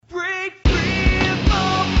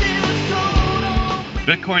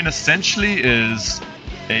Bitcoin essentially is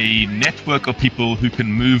a network of people who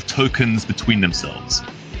can move tokens between themselves.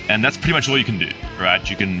 And that's pretty much all you can do, right?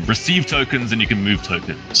 You can receive tokens and you can move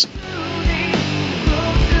tokens.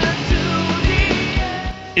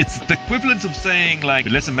 It's the equivalent of saying, like,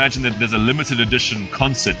 let's imagine that there's a limited edition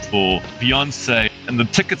concert for Beyonce and the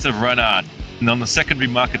tickets have run out. And on the secondary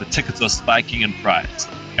market, the tickets are spiking in price.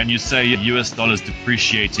 And you say US dollars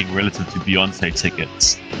depreciating relative to Beyonce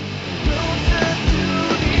tickets.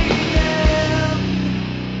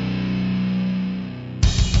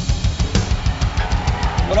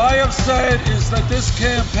 What I have said is that this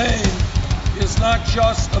campaign is not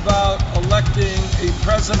just about electing a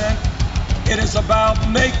president. It is about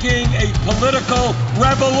making a political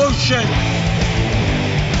revolution.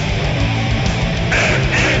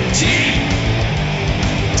 MMT.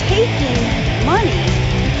 Taking money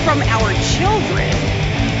from our children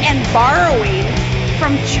and borrowing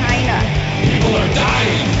from China. People are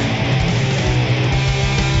dying.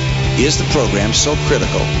 Is the program so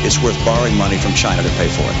critical it's worth borrowing money from China to pay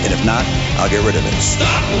for it? And if not, I'll get rid of it.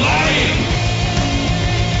 Stop lying!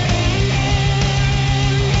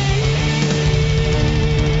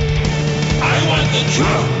 I want the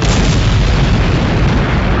truth.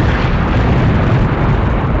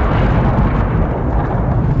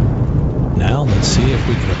 Now let's see if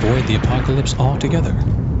we can avoid the apocalypse altogether.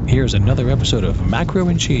 Here's another episode of Macro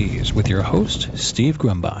and Cheese with your host, Steve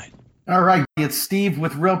Grumbine. All right, it's Steve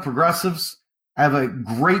with Real Progressives. I have a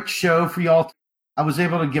great show for y'all. I was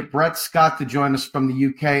able to get Brett Scott to join us from the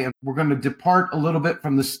UK, and we're going to depart a little bit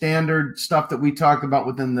from the standard stuff that we talk about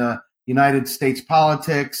within the United States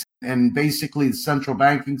politics and basically the central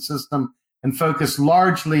banking system and focus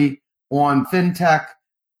largely on fintech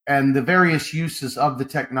and the various uses of the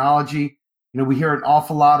technology. You know, we hear an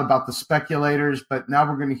awful lot about the speculators, but now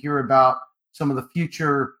we're going to hear about some of the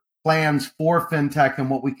future plans for fintech and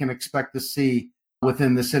what we can expect to see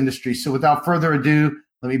within this industry. So without further ado,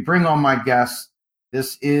 let me bring on my guest.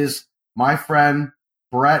 This is my friend,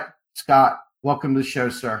 Brett Scott. Welcome to the show,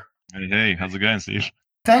 sir. Hey, how's it going, Steve?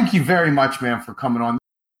 Thank you very much, man, for coming on.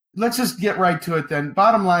 Let's just get right to it then.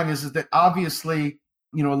 Bottom line is that obviously,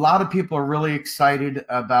 you know, a lot of people are really excited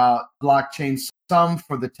about blockchain, some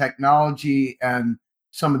for the technology and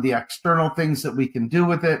some of the external things that we can do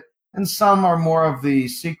with it. And some are more of the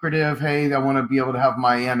secretive, hey, I want to be able to have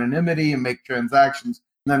my anonymity and make transactions.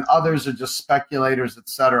 And then others are just speculators, et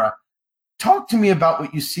cetera. Talk to me about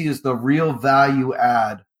what you see as the real value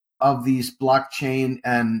add of these blockchain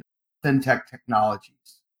and fintech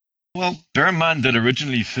technologies. Well, bear in mind that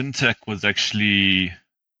originally fintech was actually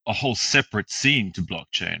a whole separate scene to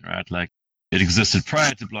blockchain, right? Like it existed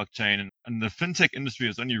prior to blockchain, and the fintech industry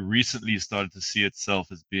has only recently started to see itself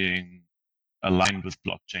as being aligned with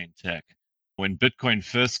blockchain tech. When Bitcoin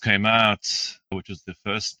first came out, which was the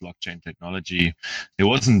first blockchain technology, there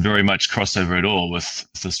wasn't very much crossover at all with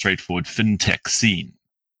the straightforward fintech scene.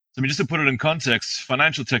 So, I mean, just to put it in context,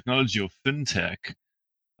 financial technology or fintech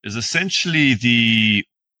is essentially the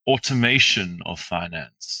automation of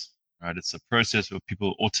finance, right? It's a process where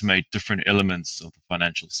people automate different elements of the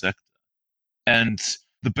financial sector. And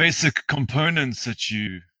the basic components that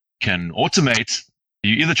you can automate,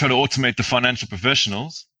 you either try to automate the financial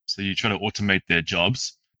professionals, so you try to automate their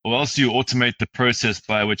jobs, or else you automate the process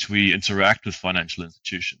by which we interact with financial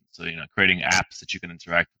institutions. So, you know, creating apps that you can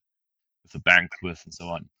interact with the bank with and so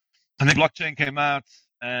on. And then blockchain came out,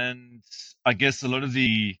 and I guess a lot of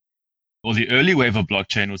the early wave of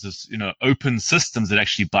blockchain was this, you know, open systems that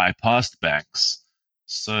actually bypassed banks.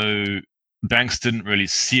 So banks didn't really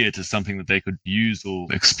see it as something that they could use or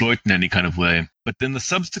exploit in any kind of way. But then the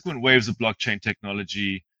subsequent waves of blockchain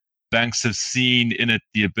technology, banks have seen in it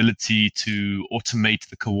the ability to automate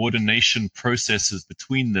the coordination processes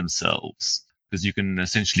between themselves, because you can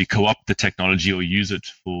essentially co-opt the technology or use it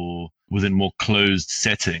for within more closed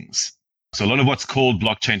settings. So a lot of what's called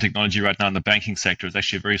blockchain technology right now in the banking sector is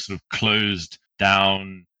actually a very sort of closed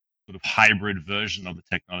down, sort of hybrid version of the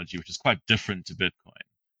technology, which is quite different to Bitcoin.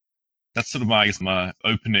 That's sort of my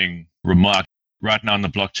opening remark. Right now in the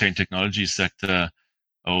blockchain technology sector,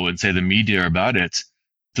 and say the media about it,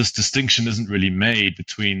 this distinction isn't really made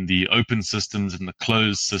between the open systems and the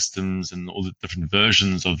closed systems and all the different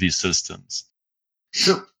versions of these systems.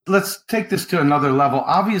 So let's take this to another level.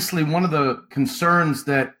 Obviously, one of the concerns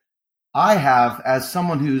that I have as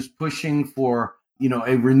someone who's pushing for, you know,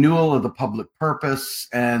 a renewal of the public purpose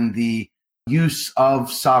and the use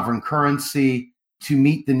of sovereign currency to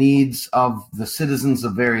meet the needs of the citizens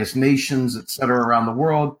of various nations, et cetera, around the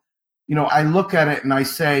world. You know, I look at it and I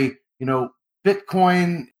say, you know,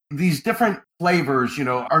 Bitcoin, these different flavors, you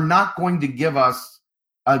know, are not going to give us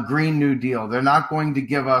a Green New Deal. They're not going to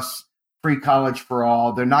give us free college for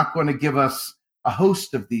all. They're not going to give us a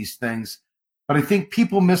host of these things. But I think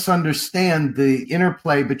people misunderstand the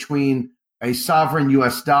interplay between a sovereign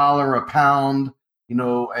US dollar, a pound,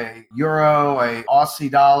 a euro, a Aussie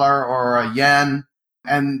dollar, or a yen.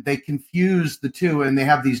 And they confuse the two, and they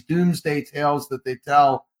have these doomsday tales that they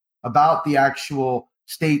tell about the actual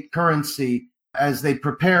state currency as they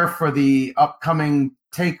prepare for the upcoming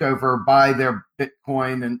takeover by their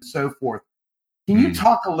Bitcoin and so forth. Can you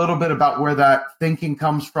talk a little bit about where that thinking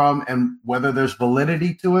comes from and whether there's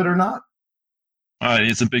validity to it or not?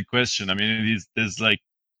 It's a big question. I mean,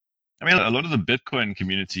 a lot of the Bitcoin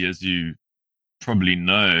community, as you probably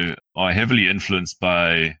know, are heavily influenced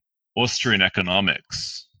by Austrian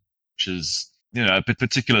economics, which is, a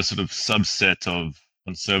particular sort of subset of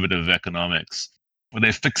conservative economics, where they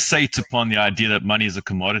fixate upon the idea that money is a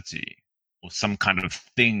commodity or some kind of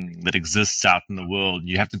thing that exists out in the world.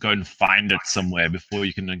 You have to go and find it somewhere before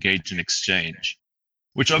you can engage in exchange,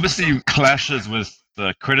 which obviously clashes with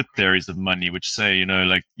the credit theories of money, which say,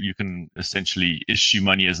 you can essentially issue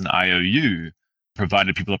money as an IOU,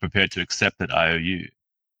 provided people are prepared to accept that IOU.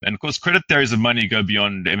 And of course, credit theories of money go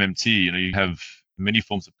beyond MMT. You have many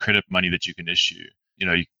forms of credit money that you can issue,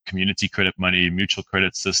 community credit money, mutual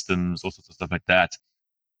credit systems, all sorts of stuff like that.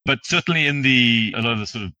 But certainly in a lot of the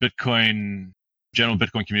sort of general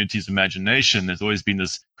Bitcoin community's imagination, there's always been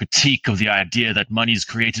this critique of the idea that money is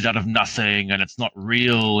created out of nothing and it's not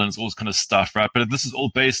real and it's all this kind of stuff, right? But this is all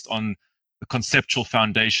based on the conceptual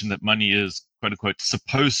foundation that money is, quote unquote,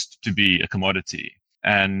 supposed to be a commodity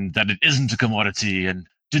and that it isn't a commodity. And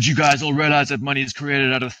did you guys all realize that money is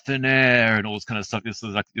created out of thin air and all this kind of stuff? This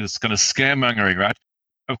is like this kind of scaremongering, right?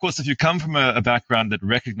 Of course, if you come from a background that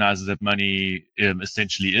recognizes that money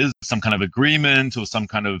essentially is some kind of agreement or some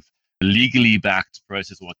kind of legally backed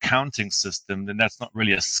process or accounting system, then that's not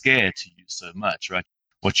really a scare to you so much, right?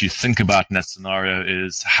 What you think about in that scenario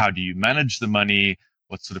is how do you manage the money?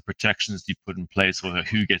 What sort of protections do you put in place, or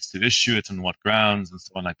who gets to issue it on what grounds and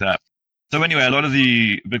so on like that. So anyway, a lot of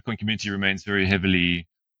the Bitcoin community remains very heavily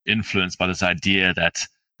influenced by this idea that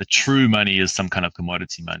the true money is some kind of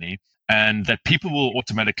commodity money, and that people will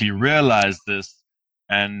automatically realize this.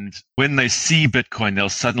 And when they see Bitcoin, they'll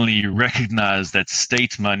suddenly recognize that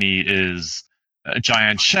state money is a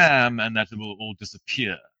giant sham and that it will all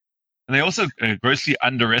disappear. And they also grossly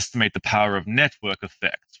underestimate the power of network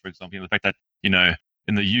effects. For example, the fact that,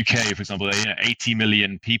 in the UK, for example, 80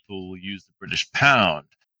 million people use the British pound,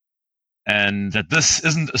 and that this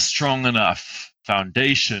isn't a strong enough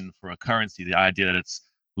foundation for a currency, the idea that it's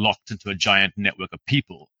locked into a giant network of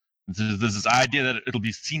people. There's this idea that it'll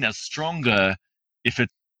be seen as stronger if it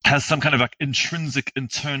has some kind of like intrinsic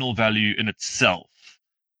internal value in itself.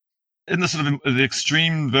 In the sort of the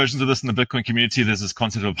extreme versions of this in the Bitcoin community, there's this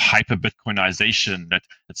concept of hyper-Bitcoinization, that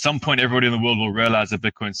at some point everybody in the world will realize that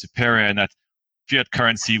Bitcoin's superior and that fiat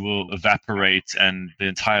currency will evaporate and the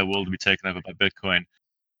entire world will be taken over by Bitcoin.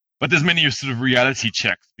 But there's many sort of reality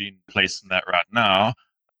checks being placed in that right now.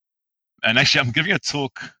 And actually, I'm giving a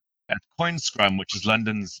talk at CoinScrum, which is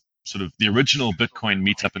London's sort of the original Bitcoin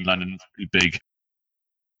meetup in London. It's pretty big.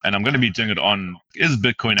 And I'm going to be doing it on, is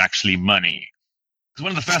Bitcoin actually money? Because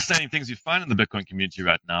one of the fascinating things you find in the Bitcoin community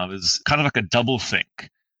right now is kind of like a double think,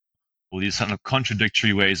 or these kind of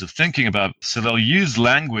contradictory ways of thinking about. So they'll use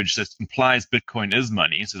language that implies Bitcoin is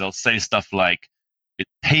money. So they'll say stuff like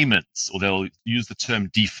payments, or they'll use the term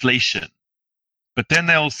deflation. But then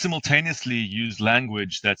they'll simultaneously use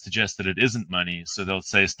language that suggests that it isn't money. So they'll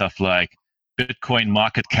say stuff like Bitcoin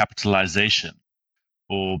market capitalization,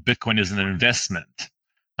 or Bitcoin is an investment.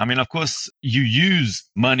 I mean, of course, you use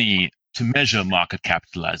money to measure market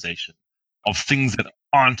capitalization of things that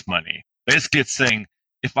aren't money. Basically, it's saying,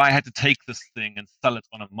 if I had to take this thing and sell it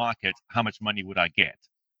on a market, how much money would I get?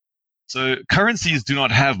 So currencies do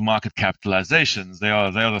not have market capitalizations. They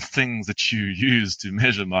are the things that you use to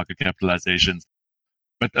measure market capitalizations.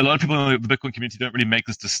 But a lot of people in the Bitcoin community don't really make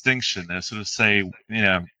this distinction. They sort of say,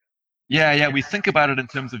 yeah, we think about it in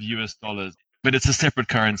terms of US dollars, but it's a separate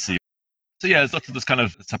currency. So yeah, there's lots of this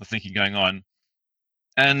type of thinking going on.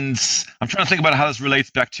 And I'm trying to think about how this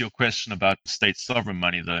relates back to your question about state sovereign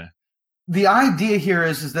money, though. The idea here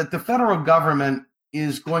is that the federal government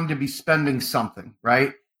is going to be spending something,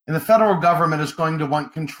 right? And the federal government is going to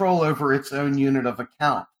want control over its own unit of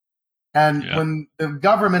account. And when the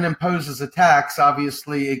government imposes a tax,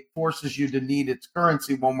 obviously it forces you to need its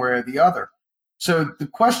currency one way or the other. So the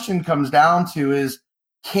question comes down to is,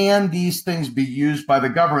 can these things be used by the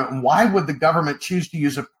government? And why would the government choose to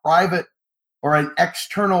use a private or an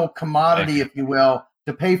external commodity, if you will,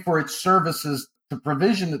 to pay for its services, to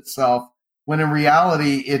provision itself, when in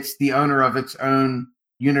reality, it's the owner of its own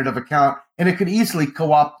unit of account. And it could easily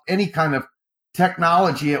co-opt any kind of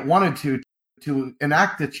technology it wanted to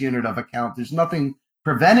enact its unit of account. There's nothing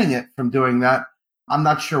preventing it from doing that. I'm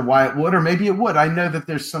not sure why it would, or maybe it would. I know that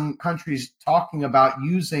there's some countries talking about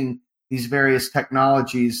using these various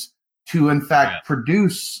technologies to, in fact,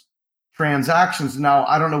 produce transactions. Now,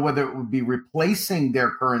 I don't know whether it would be replacing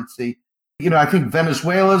their currency. I think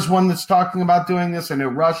Venezuela is one that's talking about doing this. I know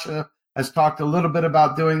Russia has talked a little bit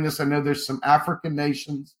about doing this. I know there's some African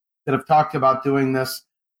nations that have talked about doing this.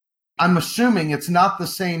 I'm assuming it's not the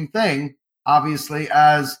same thing, obviously,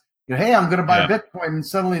 as, hey, I'm going to buy Bitcoin and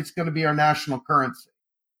suddenly it's going to be our national currency.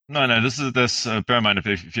 No, this bear in mind,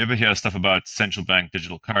 if you ever hear stuff about central bank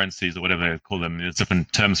digital currencies or whatever they call them, there's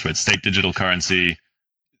different terms for it, state digital currency.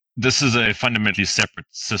 This is a fundamentally separate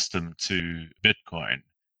system to Bitcoin.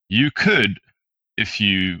 You could, if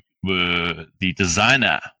you were the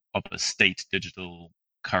designer of a state digital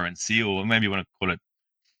currency, or maybe you want to call it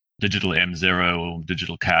digital M0 or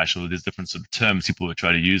digital cash, or there's different sort of terms people would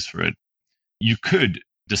try to use for it, you could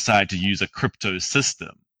decide to use a crypto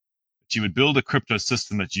system. But you would build a crypto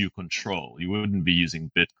system that you control. You wouldn't be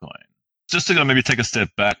using Bitcoin. Just to maybe take a step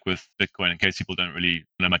back with Bitcoin in case people don't really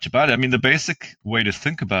know much about it. I mean, the basic way to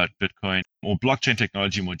think about Bitcoin or blockchain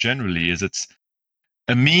technology more generally is it's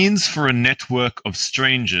a means for a network of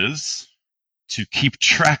strangers to keep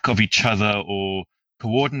track of each other or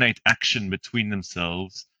coordinate action between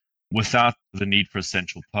themselves without the need for a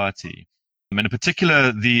central party. And in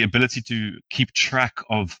particular, the ability to keep track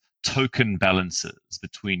of token balances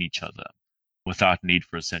between each other without need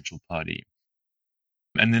for a central party.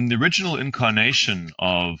 And then the original incarnation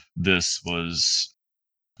of this was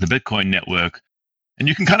the Bitcoin network. And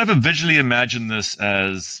you can kind of visually imagine this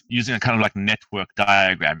as using a kind of like network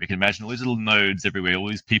diagram. You can imagine all these little nodes everywhere, all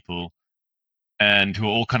these people, and who are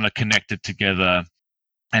all kind of connected together.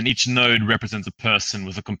 And each node represents a person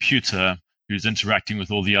with a computer who's interacting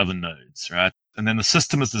with all the other nodes, right? And then the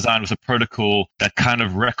system is designed with a protocol that kind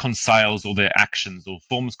of reconciles all their actions or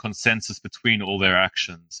forms consensus between all their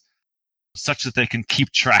actions, such that they can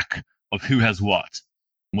keep track of who has what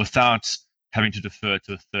without having to defer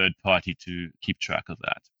to a third party to keep track of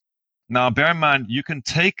that. Now, bear in mind, you can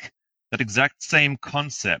take that exact same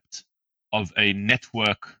concept of a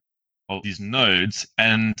network of these nodes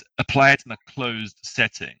and apply it in a closed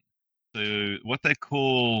setting. So what they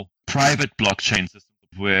call private blockchain systems,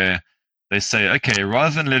 where they say, okay,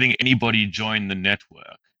 rather than letting anybody join the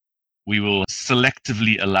network, we will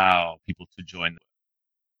selectively allow people to join.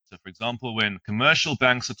 So for example, when commercial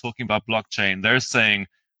banks are talking about blockchain, they're saying,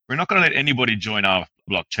 we're not going to let anybody join our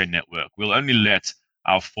blockchain network. We'll only let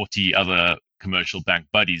our 40 other commercial bank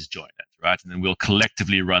buddies join it, right? And then we'll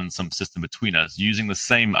collectively run some system between us using the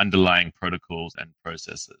same underlying protocols and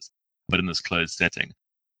processes, but in this closed setting.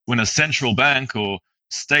 When a central bank or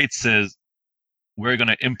state says, we're going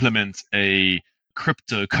to implement a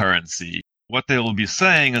cryptocurrency, what they will be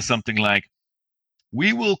saying is something like,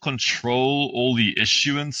 we will control all the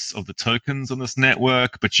issuance of the tokens on this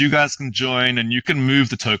network, but you guys can join and you can move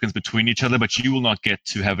the tokens between each other, but you will not get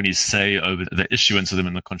to have any say over the issuance of them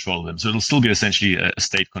and the control of them. So it'll still be essentially a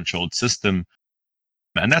state-controlled system.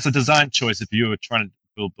 And that's a design choice if you were trying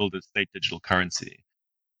to build a state digital currency.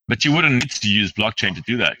 But you wouldn't need to use blockchain to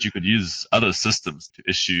do that. You could use other systems to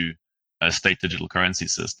issue a state digital currency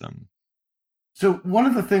system. So one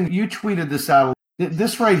of the things, you tweeted this out,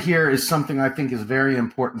 this right here is something I think is a very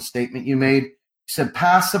important statement you made. You said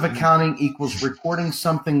passive accounting equals recording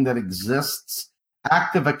something that exists.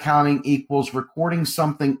 Active accounting equals recording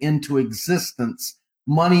something into existence.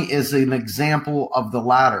 Money is an example of the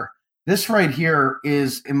latter. This right here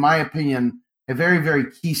is, in my opinion, a very,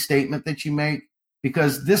 very key statement that you make,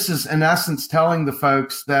 because this is in essence telling the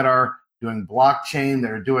folks that are doing blockchain,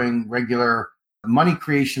 that are doing regular money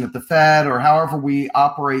creation at the Fed, or however we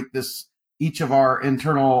operate this, each of our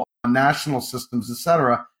internal national systems, et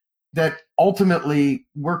cetera, that ultimately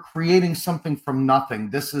we're creating something from nothing.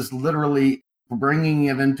 This is literally bringing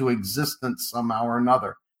it into existence somehow or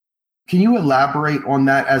another. Can you elaborate on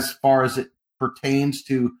that as far as it pertains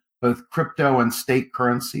to both crypto and state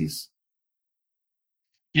currencies?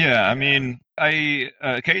 Yeah, I mean, I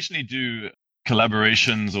occasionally do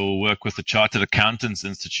collaborations or work with the Chartered Accountants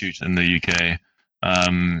Institute in the UK.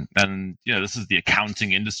 And this is the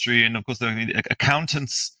accounting industry. And of course, the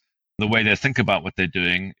accountants, the way they think about what they're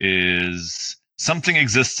doing is something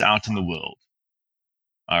exists out in the world.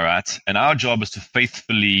 All right. And our job is to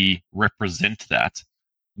faithfully represent that,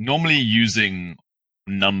 normally using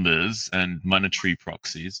numbers and monetary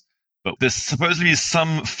proxies. But there's supposedly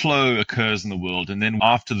some flow occurs in the world, and then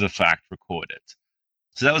after the fact, record it.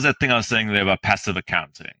 So that was that thing I was saying there about passive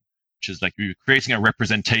accounting, which is like you're creating a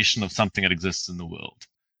representation of something that exists in the world.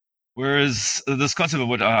 Whereas this concept of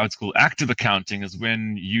what I would call active accounting is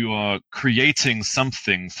when you are creating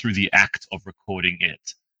something through the act of recording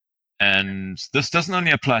it. And this doesn't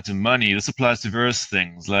only apply to money, this applies to various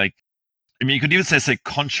things. Like, I mean, you could even say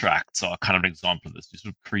contracts are kind of an example of this. You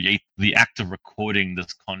sort of create the act of recording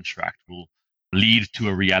this contract will lead to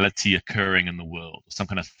a reality occurring in the world, some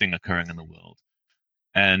kind of thing occurring in the world.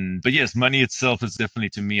 But yes, money itself is definitely,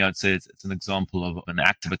 to me, I'd say it's an example of an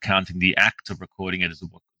act of accounting. The act of recording it is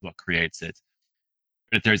what creates it.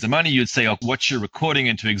 If there's the money, you'd say, oh, what you're recording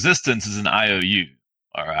into existence is an IOU,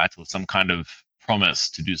 all right, or some kind of promise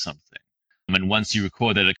to do something. And once you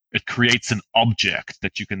record that, it creates an object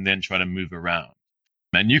that you can then try to move around.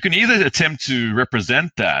 And you can either attempt to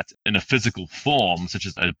represent that in a physical form, such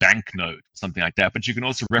as a banknote or something like that, but you can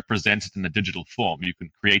also represent it in a digital form. You can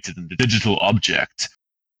create it in the digital object.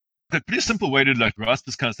 A pretty simple way to grasp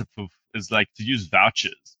this kind of stuff is to use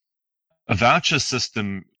vouchers. A voucher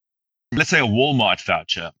system, let's say a Walmart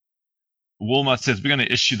voucher. Walmart says, we're going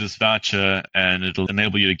to issue this voucher and it'll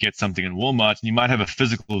enable you to get something in Walmart. And you might have a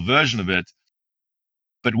physical version of it.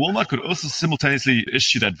 But Walmart could also simultaneously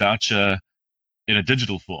issue that voucher in a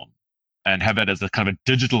digital form and have it as a kind of a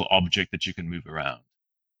digital object that you can move around.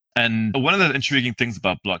 And one of the intriguing things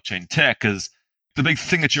about blockchain tech is the big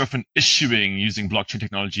thing that you're often issuing using blockchain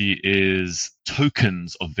technology is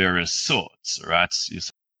tokens of various sorts, right?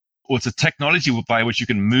 Or it's a technology by which you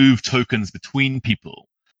can move tokens between people.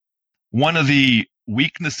 One of the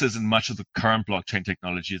weaknesses in much of the current blockchain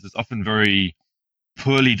technology is it's often very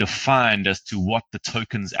poorly defined as to what the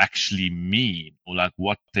tokens actually mean or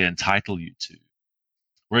what they entitle you to.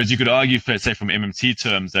 Whereas you could argue, say from MMT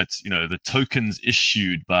terms, that the tokens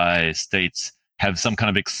issued by states have some kind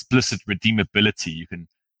of explicit redeemability. You can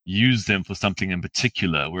use them for something in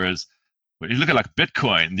particular. Whereas when you look at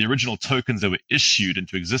Bitcoin, the original tokens that were issued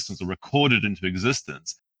into existence or recorded into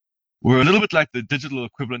existence were a little bit like the digital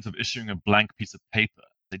equivalent of issuing a blank piece of paper.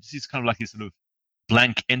 They just use kind of these sort of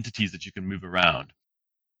blank entities that you can move around.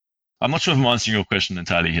 I'm not sure if I'm answering your question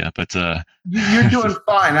entirely here, but you're doing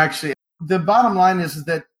fine, actually. The bottom line is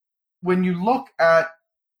that when you look at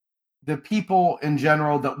the people in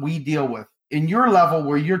general that we deal with, in your level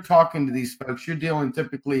where you're talking to these folks, you're dealing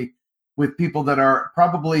typically with people that are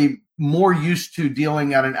probably more used to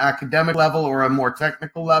dealing at an academic level or a more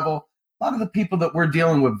technical level. A lot of the people that we're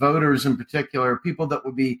dealing with, voters in particular, people that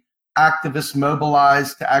would be activists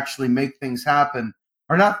mobilized to actually make things happen,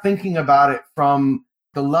 are not thinking about it from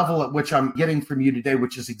the level at which I'm getting from you today,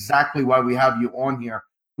 which is exactly why we have you on here.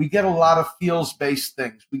 We get a lot of feels-based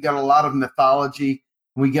things. We get a lot of mythology.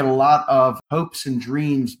 We get a lot of hopes and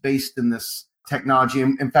dreams based in this technology.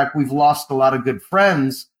 In fact, we've lost a lot of good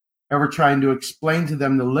friends ever trying to explain to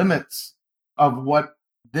them the limits of what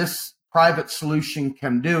this private solution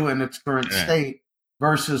can do in its current state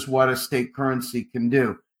versus what a state currency can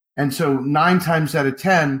do. And so 9 times out of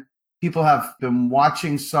 10, people have been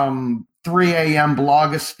watching some 3 a.m.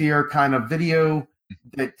 blogosphere kind of video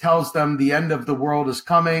that tells them the end of the world is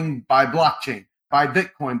coming by blockchain, by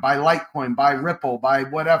Bitcoin, by Litecoin, by Ripple, by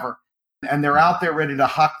whatever. And they're out there ready to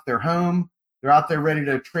huck their home. They're out there ready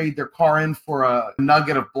to trade their car in for a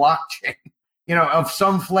nugget of blockchain, of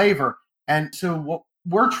some flavor. And so what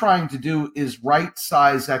we're trying to do is right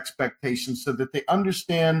size expectations so that they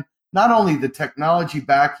understand not only the technology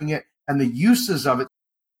backing it and the uses of it.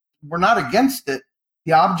 We're not against it.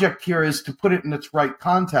 The object here is to put it in its right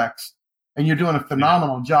context. And you're doing a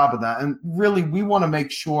phenomenal job of that. And really, we want to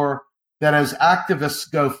make sure that as activists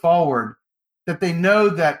go forward, that they know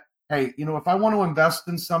that, hey, if I want to invest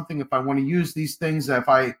in something, if I want to use these things, if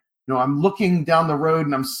I'm looking down the road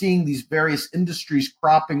and I'm seeing these various industries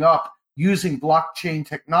cropping up using blockchain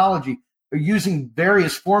technology or using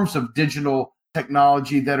various forms of digital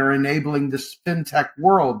technology that are enabling this fintech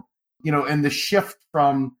world, and the shift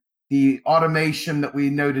from the automation that we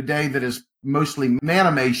know today that is mostly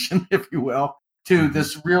manimation, if you will, to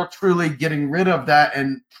this real truly getting rid of that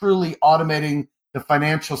and truly automating the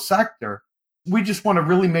financial sector. We just want to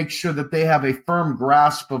really make sure that they have a firm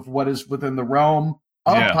grasp of what is within the realm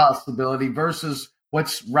of possibility versus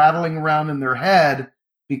what's rattling around in their head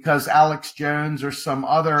because Alex Jones or some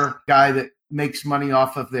other guy that makes money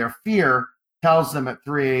off of their fear tells them at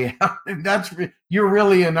 3 a.m. You're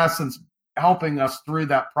really, in essence, helping us through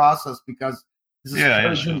that process because this is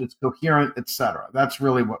cogent, it's coherent, etc. That's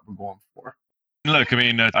really what we're going for. Look, I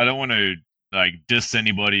mean, I don't want to diss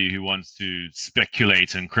anybody who wants to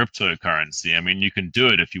speculate in cryptocurrency. I mean, you can do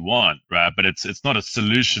it if you want, right? But it's not a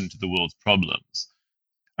solution to the world's problems.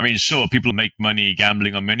 I mean, sure, people make money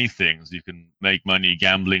gambling on many things. You can make money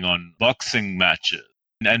gambling on boxing matches.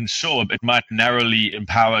 And sure, it might narrowly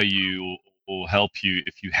empower you or help you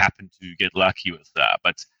if you happen to get lucky with that.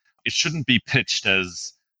 But it shouldn't be pitched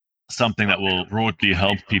as something that will broadly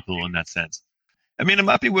help people in that sense. I mean, it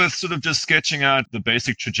might be worth sort of just sketching out the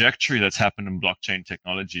basic trajectory that's happened in blockchain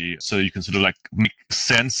technology so you can sort of like make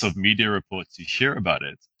sense of media reports you hear about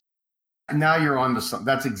it. Now you're on to something.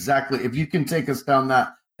 That's exactly, if you can take us down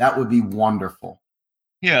that would be wonderful.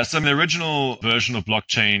 Yeah, so the original version of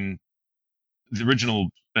blockchain, it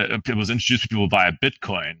was introduced to people via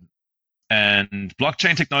Bitcoin. And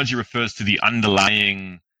blockchain technology refers to the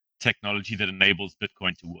underlying technology that enables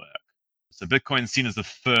Bitcoin to work. So Bitcoin is seen as the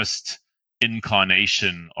first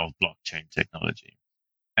incarnation of blockchain technology.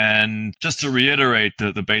 And just to reiterate,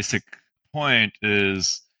 the basic point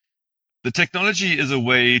is the technology is a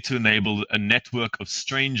way to enable a network of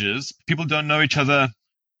strangers. People don't know each other,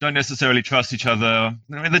 don't necessarily trust each other.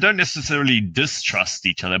 I mean, they don't necessarily distrust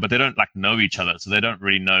each other, but they don't like know each other. So they don't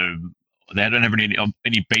really know, they don't have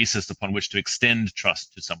any basis upon which to extend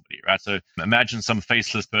trust to somebody, right? So imagine some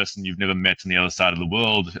faceless person you've never met on the other side of the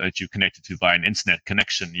world that you've connected to via an internet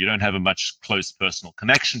connection. You don't have a much close personal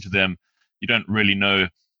connection to them. You don't really know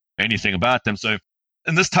anything about them. So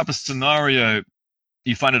in this type of scenario,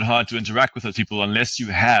 you find it hard to interact with those people unless you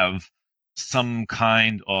have some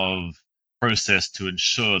kind of process to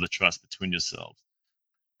ensure the trust between yourselves.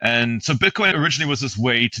 And so Bitcoin originally was this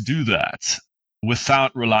way to do that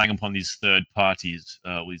without relying upon these third parties,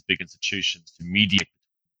 these big institutions to mediate.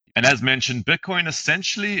 And as mentioned, Bitcoin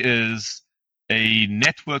essentially is a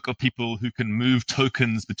network of people who can move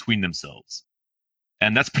tokens between themselves.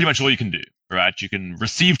 And that's pretty much all you can do, right? You can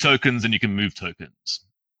receive tokens and you can move tokens.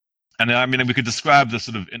 And I mean, we could describe the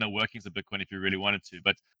sort of inner workings of Bitcoin if you really wanted to,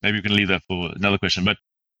 but maybe we can leave that for another question. But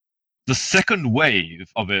the second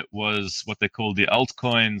wave of it was what they call the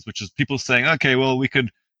altcoins, which is people saying, okay, well, we could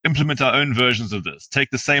implement our own versions of this, take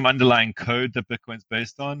the same underlying code that Bitcoin's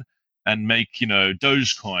based on and make,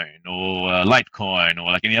 Dogecoin or Litecoin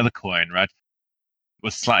or like any other coin, right?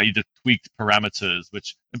 With slightly tweaked parameters, but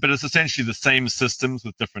it's essentially the same systems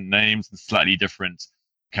with different names and slightly different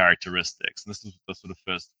characteristics. And this is the sort of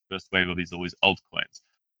first wave of these always altcoins.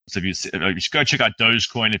 So if you should go check out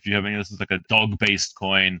Dogecoin if you have any. This is like a dog-based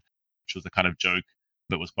coin, which was a kind of joke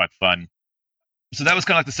that was quite fun. So that was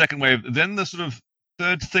kind of like the second wave. Then the sort of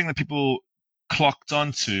third thing that people clocked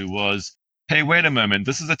onto was, hey, wait a moment,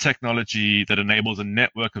 this is a technology that enables a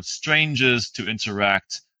network of strangers to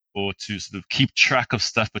interact or to sort of keep track of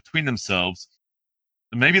stuff between themselves.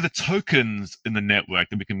 And maybe the tokens in the network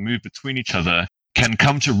that we can move between each other can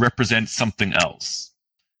come to represent something else.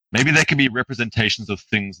 Maybe they can be representations of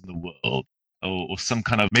things in the world or some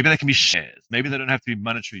kind of, maybe they can be shares. Maybe they don't have to be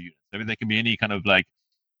monetary units. Maybe they can be any kind of like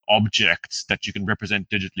objects that you can represent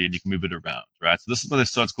digitally and you can move it around, right? So this is what they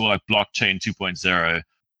start to call like blockchain 2.0,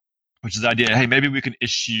 which is the idea, hey, maybe we can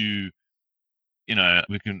issue,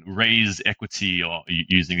 we can raise equity or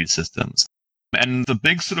using these systems. And the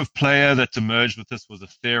big sort of player that emerged with this was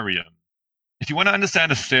Ethereum. If you want to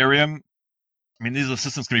understand Ethereum, I mean, these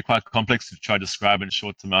systems can be quite complex to try to describe in a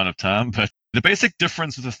short amount of time, but the basic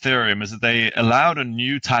difference with Ethereum is that they allowed a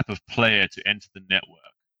new type of player to enter the network.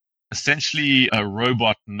 Essentially,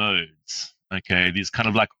 robot nodes, okay, these kind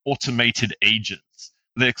of like automated agents.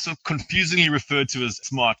 They're sort of confusingly referred to as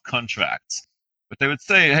smart contracts. But they would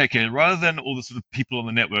say, hey, okay, rather than all the sort of people on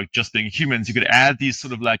the network just being humans, you could add these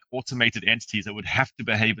sort of like automated entities that would have to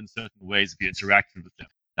behave in certain ways if you interacted with them.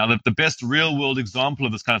 Now, the best real-world example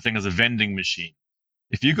of this kind of thing is a vending machine.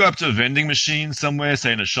 If you go up to a vending machine somewhere,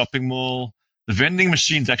 say in a shopping mall, the vending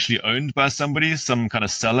machine's actually owned by somebody, some kind of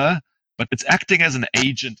seller, but it's acting as an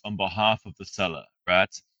agent on behalf of the seller, right?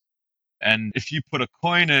 And if you put a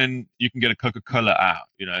coin in, you can get a Coca-Cola out,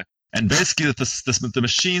 And basically, the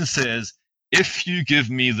machine says, if you give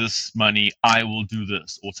me this money, I will do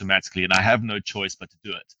this automatically, and I have no choice but to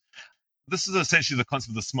do it. This is essentially the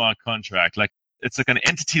concept of the smart contract. Like, it's like an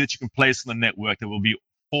entity that you can place on the network that will be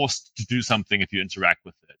forced to do something if you interact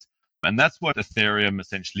with it. And that's what Ethereum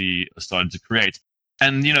essentially started to create.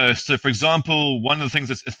 And, so for example, one of the things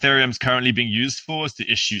that Ethereum is currently being used for is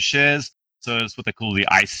to issue shares. So it's what they call the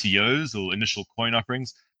ICOs or initial coin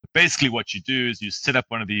offerings. But basically what you do is you set up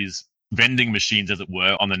one of these vending machines, as it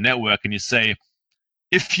were, on the network, and you say,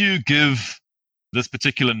 if you give this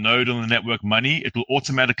particular node on the network money, it will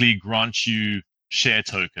automatically grant you share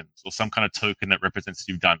tokens or some kind of token that represents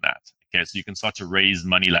you've done that. Okay, so you can start to raise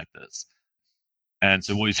money like this. And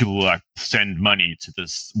so all these people will send money to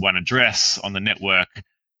this one address on the network,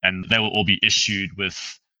 and they will all be issued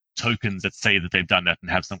with tokens that say that they've done that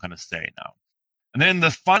and have some kind of say now. And then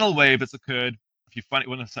the final wave that's occurred, if you want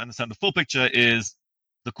to understand the full picture, is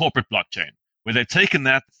the corporate blockchain, where they've taken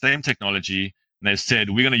that same technology and they've said,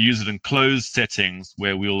 we're going to use it in closed settings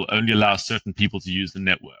where we'll only allow certain people to use the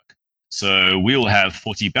network. So we'll have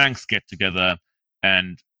 40 banks get together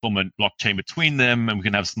and form a blockchain between them, and we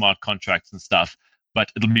can have smart contracts and stuff,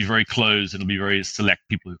 but it'll be very closed. It'll be very select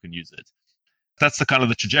people who can use it. That's the kind of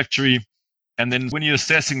the trajectory. And then when you're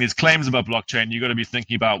assessing these claims about blockchain, you've got to be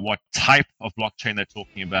thinking about what type of blockchain they're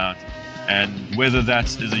talking about and whether that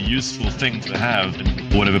is a useful thing to have in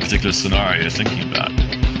whatever particular scenario you're thinking about.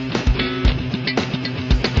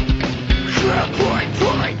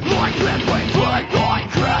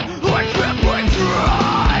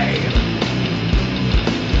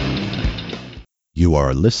 You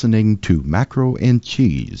are listening to Macro and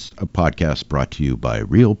Cheese, a podcast brought to you by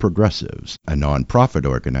Real Progressives, a non-profit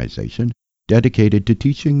organization dedicated to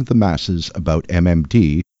teaching the masses about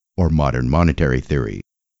MMT, or modern monetary theory.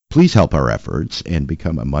 Please help our efforts and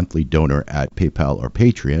become a monthly donor at PayPal or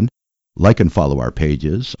Patreon. Like and follow our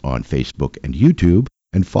pages on Facebook and YouTube,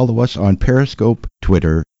 and follow us on Periscope,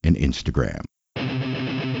 Twitter, and Instagram.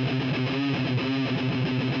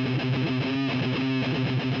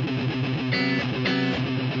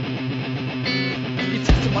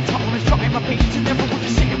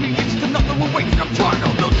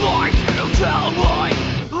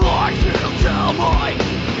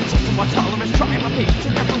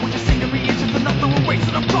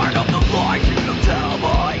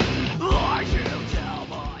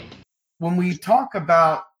 When we talk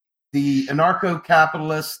about the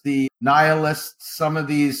anarcho-capitalists, the nihilists, some of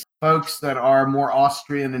these folks that are more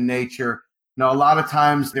Austrian in nature, a lot of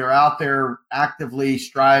times they're out there actively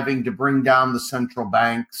striving to bring down the central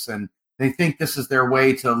banks, and they think this is their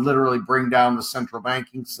way to literally bring down the central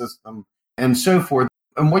banking system and so forth.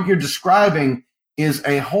 And what you're describing is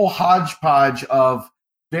a whole hodgepodge of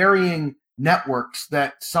varying networks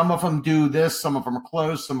that some of them do this, some of them are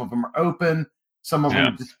closed, some of them are open, some of them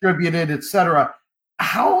are distributed, etc.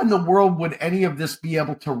 How in the world would any of this be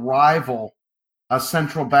able to rival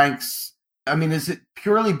central banks? I mean, is it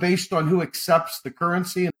purely based on who accepts the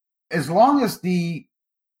currency? As long as the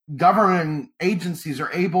governing agencies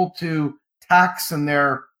are able to tax in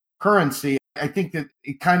their currency, I think that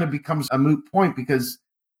it kind of becomes a moot point, because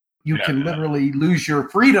you can literally lose your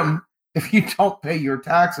freedom if you don't pay your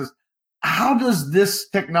taxes. How does this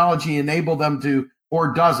technology enable them to,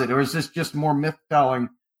 or does it, or is this just more myth-telling?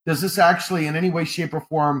 Does this actually in any way, shape, or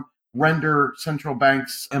form render central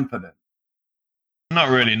banks impotent? Not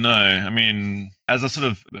really, no. I mean, as I sort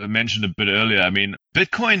of mentioned a bit earlier, I mean,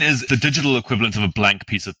 Bitcoin is the digital equivalent of a blank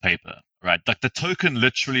piece of paper, right? Like the token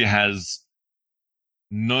literally has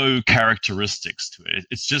no characteristics to it.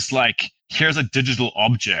 It's just like, here's a digital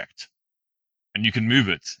object and you can move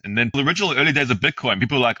it. And then the original early days of Bitcoin,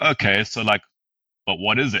 people were like, okay, so like, but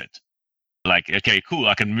what is it? Like, okay, cool,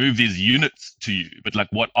 I can move these units to you, but like,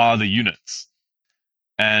 what are the units?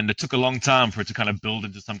 And it took a long time for it to kind of build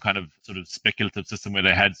into some kind of sort of speculative system where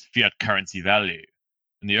they had fiat currency value.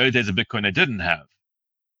 In the early days of Bitcoin, they didn't have.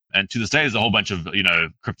 And to this day, there's a whole bunch of,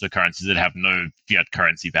 cryptocurrencies that have no fiat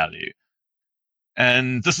currency value.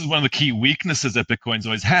 And this is one of the key weaknesses that Bitcoin's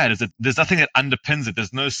always had, is that there's nothing that underpins it.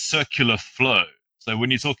 There's no circular flow. So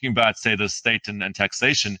when you're talking about, say, the state and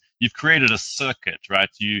taxation, you've created a circuit, right?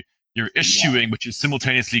 You're issuing, but you're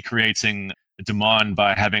simultaneously creating a demand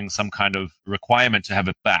by having some kind of requirement to have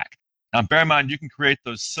it back. Now, bear in mind, you can create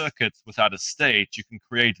those circuits without a state. You can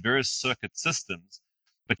create various circuit systems,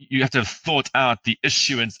 but you have to have thought out the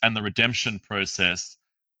issuance and the redemption process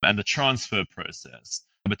and the transfer process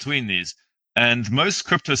between these. And most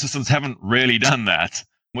crypto systems haven't really done that,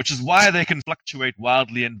 which is why they can fluctuate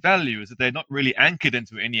wildly in value, is that they're not really anchored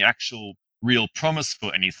into any actual real promise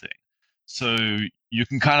for anything. So you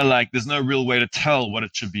can kind of like, there's no real way to tell what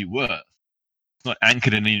it should be worth. It's not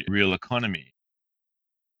anchored in any real economy.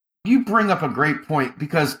 You bring up a great point,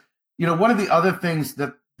 because, one of the other things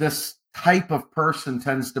that this type of person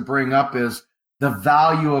tends to bring up is the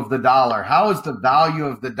value of the dollar. How is the value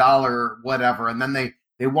of the dollar, whatever? And then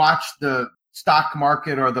they watch the stock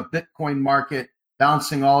market or the Bitcoin market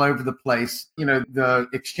bouncing all over the place, the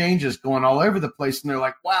exchanges going all over the place. And they're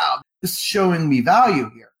like, wow, this is showing me value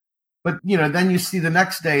here. But, then you see the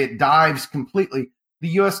next day it dives completely. The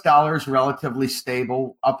US dollar is relatively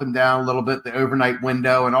stable, up and down a little bit, the overnight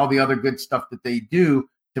window and all the other good stuff that they do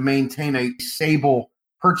to maintain a stable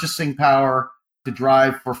purchasing power, to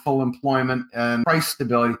drive for full employment and price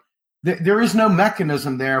stability. There is no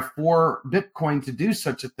mechanism there for Bitcoin to do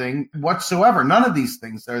such a thing whatsoever. None of these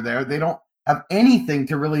things are there. They don't have anything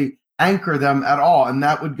to really anchor them at all. And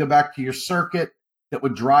that would go back to your circuit that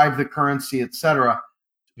would drive the currency, etc.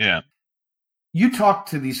 Yeah. You talk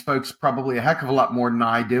to these folks probably a heck of a lot more than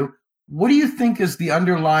I do. What do you think is the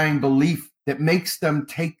underlying belief that makes them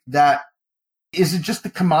take that? Is it just the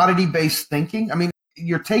commodity-based thinking? I mean,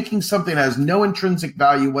 you're taking something that has no intrinsic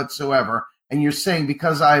value whatsoever, and you're saying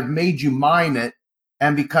because I've made you mine it,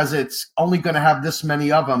 and because it's only going to have this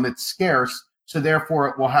many of them, it's scarce, so therefore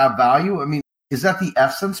it will have value. I mean, is that the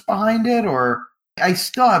essence behind it? Or I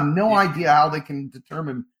still have no idea how they can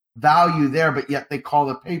determine value there, but yet they call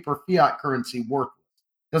the paper fiat currency worthless.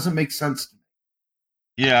 Doesn't make sense to me.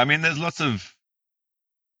 Yeah, I mean, there's lots of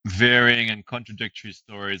varying and contradictory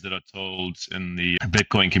stories that are told in the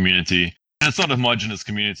Bitcoin community. And it's not a homogenous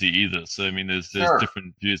community either. So, I mean, there's Sure.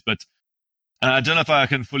 different views. But I don't know if I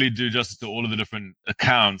can fully do justice to all of the different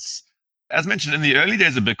accounts. As mentioned, in the early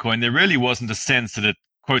days of Bitcoin, there really wasn't a sense that it,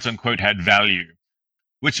 quote unquote, had value,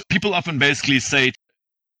 which people often basically say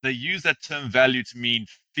they use that term value to mean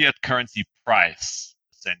fiat currency price,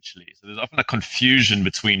 essentially. So there's often a confusion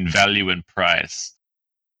between value and price.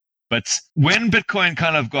 But when Bitcoin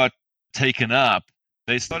kind of got taken up,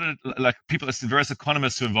 they started, like people, various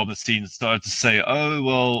economists who were involved in the scene started to say, oh,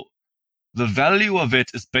 well, the value of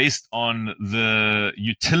it is based on the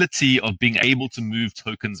utility of being able to move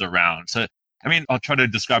tokens around. So, I mean, I'll try to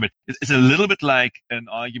describe it. It's a little bit like an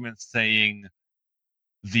argument saying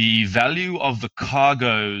the value of the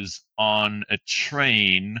cargoes on a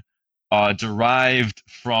train are derived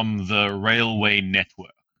from the railway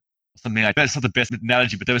network. Something like that. It's not the best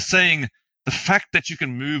analogy, but they were saying the fact that you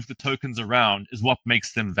can move the tokens around is what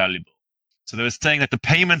makes them valuable. So they were saying that the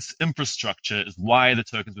payments infrastructure is why the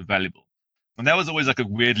tokens were valuable. And that was always like a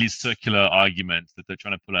weirdly circular argument that they're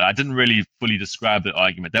trying to pull out. I didn't really fully describe the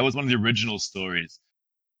argument. That was one of the original stories.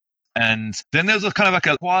 And then there's a kind of like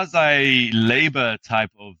a quasi-labor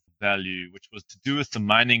type of value, which was to do with the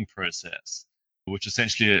mining process, which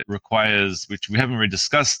essentially requires, which we haven't really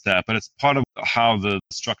discussed that, but it's part of how the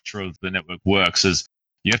structure of the network works, is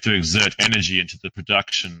you have to exert energy into the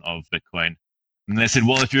production of Bitcoin. And they said,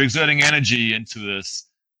 well, if you're exerting energy into this,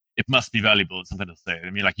 it must be valuable. It's something to say. I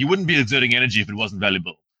mean, like, you wouldn't be exerting energy if it wasn't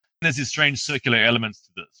valuable. And there's these strange circular elements to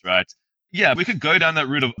this, right? Yeah, we could go down that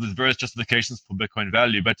route of the various justifications for Bitcoin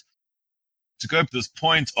value, but to go to this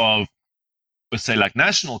point of, let's say, like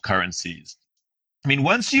national currencies, I mean,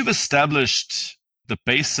 once you've established the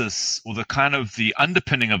basis or the kind of the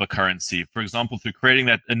underpinning of a currency, for example, through creating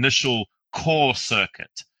that initial core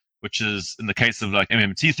circuit, which is, in the case of like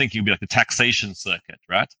MMT thinking, would be like the taxation circuit,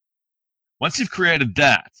 right? Once you've created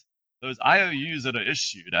that, those IOUs that are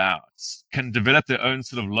issued out can develop their own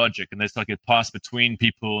sort of logic, and they start to get passed between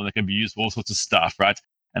people, and they can be used for all sorts of stuff, right?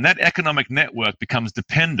 And that economic network becomes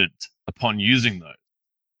dependent upon using those,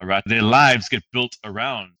 all right? Their lives get built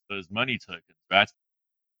around those money tokens, right?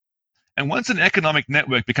 And once an economic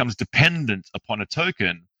network becomes dependent upon a token,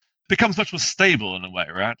 it becomes much more stable in a way,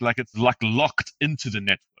 right? Like it's like locked into the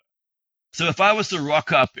network. So if I was to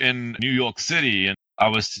rock up in New York City and I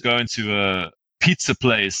was going to a pizza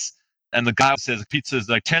place and the guy says pizza is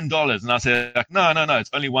like $10, and I say like, no, it's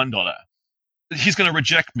only $1. He's going to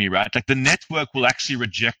reject me, right? Like the network will actually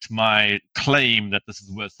reject my claim that this is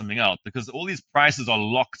worth something else, because all these prices are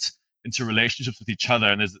locked into relationships with each other,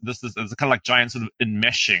 and there's a kind of like giant sort of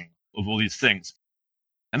enmeshing of all these things.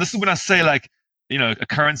 And this is when I say, like, you know, a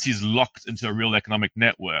currency is locked into a real economic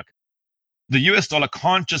network. The US dollar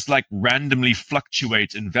can't just like randomly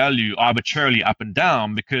fluctuate in value arbitrarily up and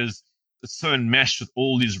down, because it's so enmeshed with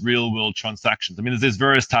all these real world transactions. I mean, there's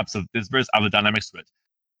various other dynamics to it.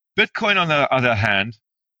 Bitcoin, on the other hand,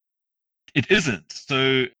 it isn't.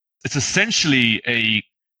 So it's essentially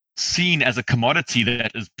seen as a commodity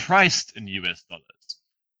that is priced in US dollars.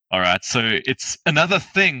 All right. So it's another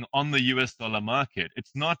thing on the US dollar market.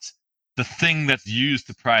 It's not the thing that's used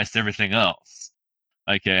to price everything else.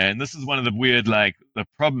 Okay. And this is one of the weird, like, the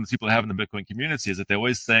problems people have in the Bitcoin community, is that they're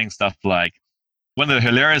always saying stuff like, one of the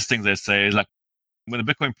hilarious things they say is, like, when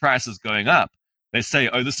the Bitcoin price is going up, they say,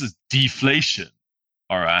 oh, this is deflation.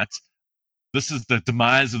 All right. This is the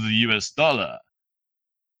demise of the US dollar.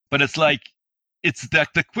 But it's like, it's the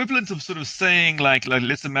equivalent of sort of saying, like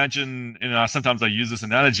let's imagine, you know, sometimes I use this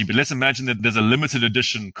analogy, but let's imagine that there's a limited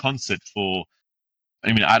edition concert for,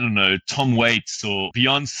 I mean, I don't know, Tom Waits or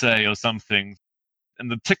Beyonce or something,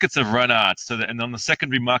 and the tickets have run out. And on the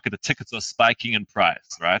secondary market, the tickets are spiking in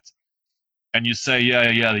price, right? And you say,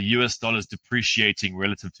 yeah, the US dollar is depreciating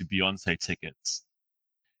relative to Beyonce tickets.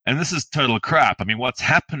 And this is total crap. I mean, what's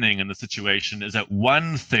happening in the situation is that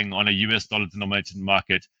one thing on a US dollar denominated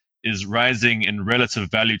market is rising in relative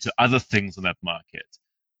value to other things in that market.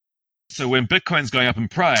 So when Bitcoin's going up in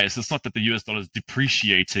price, it's not that the US dollar is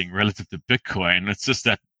depreciating relative to Bitcoin. It's just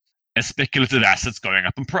that a speculative asset's going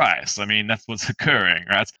up in price. I mean, that's what's occurring,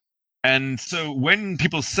 right? And so when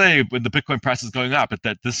people say when the Bitcoin price is going up,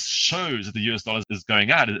 that this shows that the US dollar is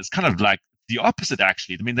going out, it's kind of like the opposite,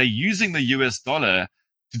 actually. I mean, they're using the US dollar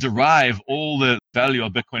to derive all the value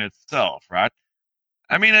of Bitcoin itself, right?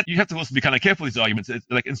 I mean, you have to also be kind of careful with these arguments. It's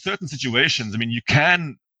like in certain situations, I mean, you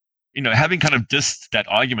can, having kind of dissed that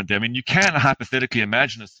argument there, I mean, you can hypothetically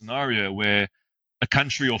imagine a scenario where a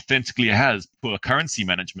country authentically has poor currency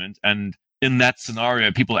management, and in that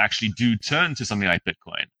scenario, people actually do turn to something like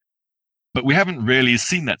Bitcoin. But we haven't really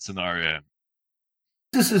seen that scenario.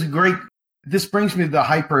 This is great. This brings me to the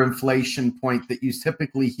hyperinflation point that you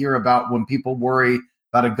typically hear about when people worry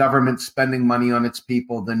about a government spending money on its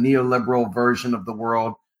people, the neoliberal version of the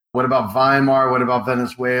world. What about Weimar? What about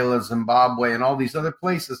Venezuela, Zimbabwe, and all these other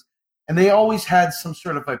places? And they always had some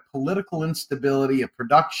sort of a political instability, a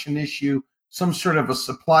production issue, some sort of a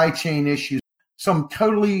supply chain issue, some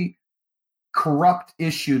totally corrupt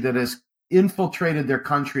issue that has infiltrated their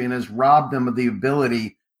country and has robbed them of the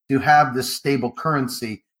ability to have this stable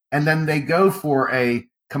currency. And then they go for a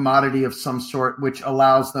commodity of some sort, which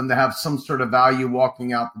allows them to have some sort of value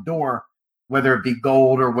walking out the door, whether it be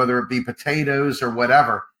gold or whether it be potatoes or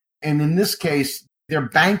whatever. And in this case, they're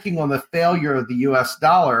banking on the failure of the US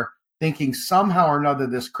dollar, thinking somehow or another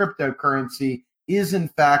this cryptocurrency is in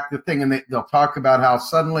fact the thing. And they'll talk about how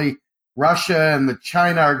suddenly Russia and the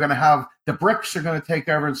China are going to have, the BRICS are going to take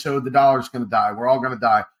over, and so the dollar's going to die. We're all going to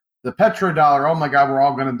die. The petrodollar, oh my God, we're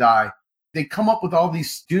all going to die. They come up with all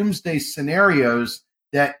these doomsday scenarios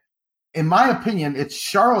that, in my opinion, it's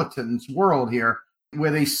charlatans' world here,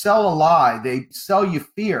 where they sell a lie, they sell you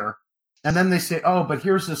fear, and then they say, oh, but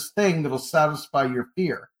here's this thing that'll satisfy your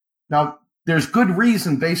fear. Now, there's good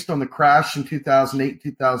reason based on the crash in 2008,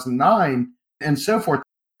 2009, and so forth,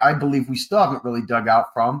 I believe we still haven't really dug out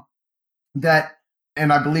from that,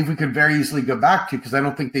 and I believe we could very easily go back to, because I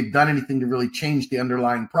don't think they've done anything to really change the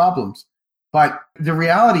underlying problems. But the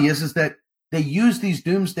reality is that they use these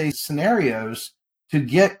doomsday scenarios to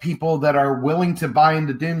get people that are willing to buy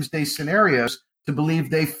into doomsday scenarios to believe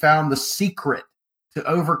they found the secret to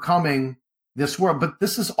overcoming this world. But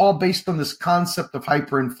this is all based on this concept of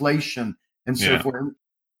hyperinflation and so forth.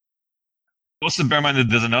 Also, bear in mind that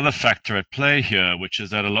there's another factor at play here, which is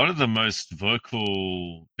that a lot of the most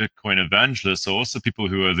vocal Bitcoin evangelists are also people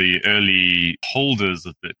who are the early holders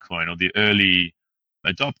of Bitcoin or the early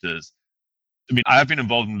adopters. I mean, I've been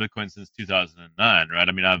involved in Bitcoin since 2009, right?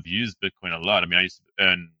 I mean, I've used Bitcoin a lot. I mean, I used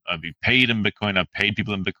to I've been paid in Bitcoin. I've paid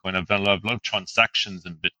people in Bitcoin. I've done a lot of transactions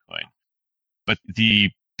in Bitcoin. But the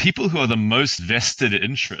people who are the most vested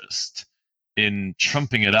interest in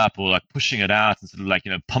trumping it up or like pushing it out and sort of like,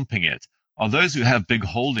 pumping it are those who have big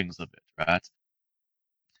holdings of it, right?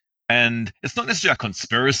 And it's not necessarily a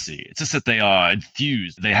conspiracy. It's just that they are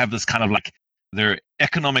enthused. They have this kind of like their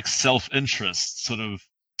economic self-interest sort of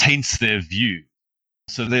taints their view.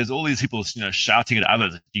 So there's all these people, shouting at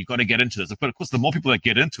others, you've got to get into this. But of course, the more people that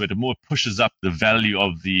get into it, the more it pushes up the value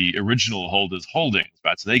of the original holders' holdings,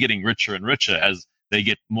 right? So they're getting richer and richer as they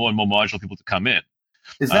get more and more marginal people to come in.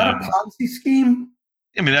 Is that a Ponzi scheme?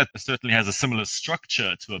 I mean, that certainly has a similar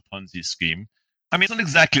structure to a Ponzi scheme. I mean, it's not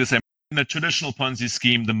exactly the same. In a traditional Ponzi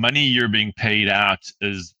scheme, the money you're being paid out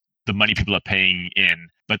is the money people are paying in.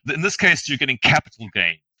 But in this case, you're getting capital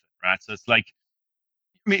gain, right? So it's like,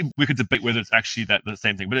 I mean, we could debate whether it's actually the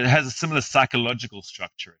same thing, but it has a similar psychological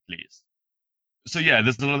structure at least. So yeah,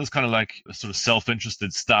 there's a lot of this kind of like sort of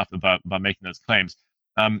self-interested stuff about making those claims.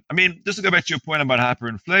 I mean, just to go back to your point about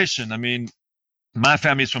hyperinflation, I mean, my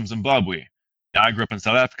family's from Zimbabwe. I grew up in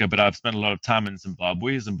South Africa, but I've spent a lot of time in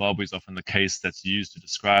Zimbabwe. Zimbabwe is often the case that's used to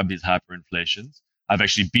describe these hyperinflations. I've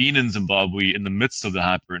actually been in Zimbabwe in the midst of the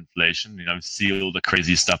hyperinflation, see all the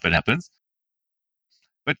crazy stuff that happens.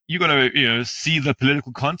 But you got to, see the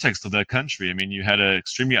political context of that country. I mean, you had an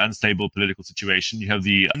extremely unstable political situation. You have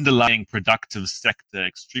the underlying productive sector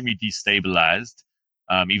extremely destabilized,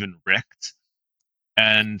 even wrecked.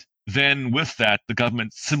 And then with that, the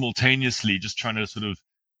government simultaneously just trying to sort of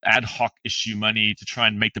ad hoc issue money to try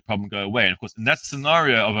and make the problem go away. And of course, in that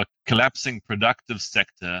scenario of a collapsing productive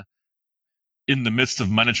sector in the midst of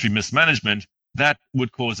monetary mismanagement, that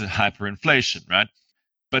would cause a hyperinflation, right?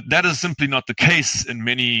 But that is simply not the case in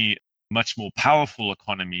many much more powerful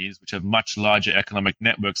economies, which have much larger economic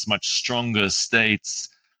networks, much stronger states,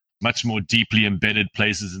 much more deeply embedded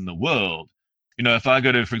places in the world. If I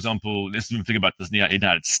go to, for example, let's even think about this in the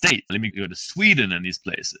United States. Let me go to Sweden and these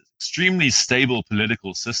places. Extremely stable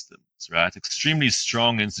political systems, right? Extremely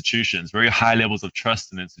strong institutions, very high levels of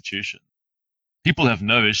trust in institutions. people have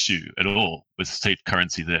no issue at all with state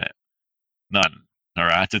currency there. None. All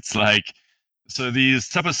right. It's like, so these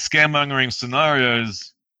type of scaremongering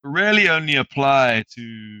scenarios really only apply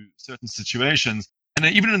to certain situations. And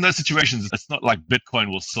even in those situations, it's not like Bitcoin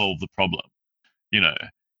will solve the problem.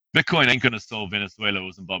 Bitcoin ain't going to solve Venezuela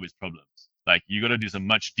or Zimbabwe's problems. Like, you got to do some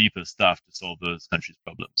much deeper stuff to solve those countries'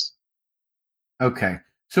 problems. Okay.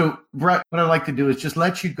 So, Brett, what I'd like to do is just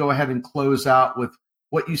let you go ahead and close out with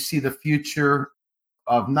what you see the future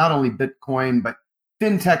of not only Bitcoin, but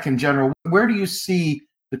fintech in general. Where do you see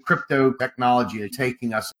the crypto technology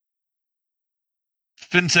taking us?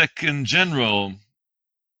 Fintech in general,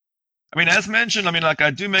 I mean, as mentioned,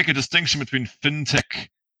 I do make a distinction between fintech.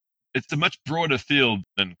 It's a much broader field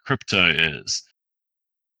than crypto is.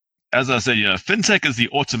 As I say, fintech is the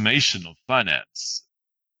automation of finance.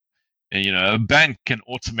 And, a bank can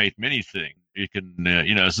automate many things. You can,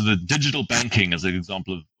 so the digital banking is an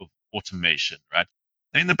example of automation, right?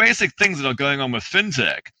 I mean, the basic things that are going on with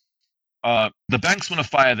fintech are the banks want to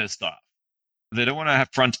fire their staff. They don't want to have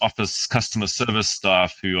front office customer service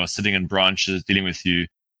staff who are sitting in branches dealing with you.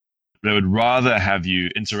 They would rather have you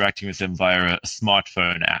interacting with them via a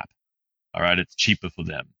smartphone app. All right, it's cheaper for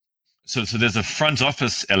them. So there's a front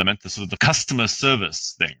office element, the sort of the customer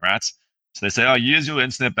service thing, right? So they say, oh, use your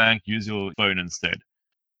internet bank, use your phone instead.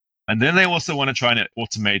 And then they also want to try and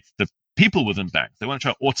automate the people within banks. They want to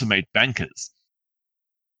try to automate bankers.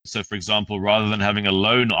 So, for example, rather than having a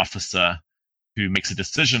loan officer who makes a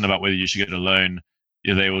decision about whether you should get a loan,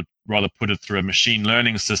 they would rather put it through a machine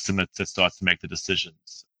learning system that starts to make the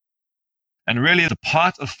decisions. And really, the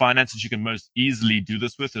part of finance that you can most easily do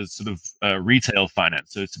this with is sort of retail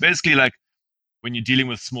finance. So it's basically like when you're dealing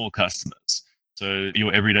with small customers. So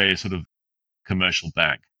your everyday sort of commercial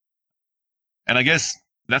bank. And I guess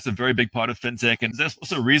that's a very big part of fintech. And there's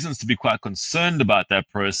also reasons to be quite concerned about that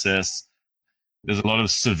process. There's a lot of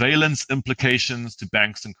surveillance implications to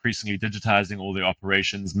banks increasingly digitizing all their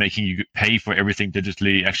operations, making you pay for everything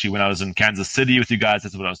digitally. Actually, when I was in Kansas City with you guys,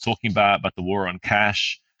 that's what I was talking about the war on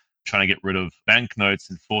cash, trying to get rid of banknotes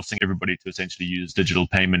and forcing everybody to essentially use digital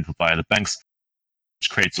payment via the banks, which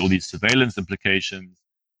creates all these surveillance implications.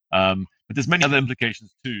 But there's many other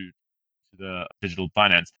implications too to the digital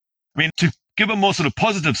finance. I mean, to give a more sort of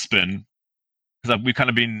positive spin, because we've kind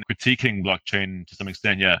of been critiquing blockchain to some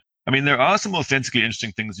extent, yeah. I mean, there are some authentically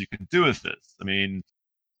interesting things you can do with this. I mean,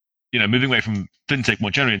 moving away from fintech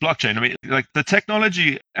more generally, blockchain, I mean, like the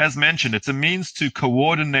technology, as mentioned, it's a means to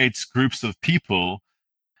coordinate groups of people.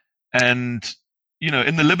 And,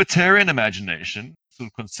 in the libertarian imagination, sort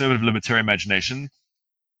of conservative libertarian imagination, it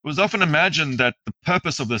was often imagined that the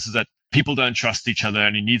purpose of this is that people don't trust each other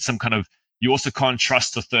and you also can't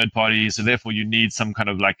trust a third party. So therefore you need some kind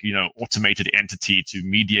of automated entity to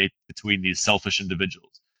mediate between these selfish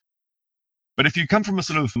individuals. But if you come from a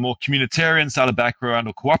sort of more communitarian style of background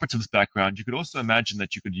or cooperative background, you could also imagine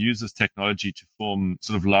that you could use this technology to form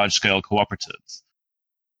sort of large-scale cooperatives.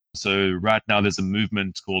 So right now there's a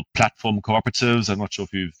movement called platform cooperatives. I'm not sure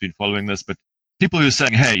if you've been following this, but people who are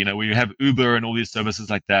saying, hey, we have Uber and all these services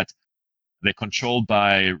like that. They're controlled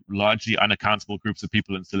by largely unaccountable groups of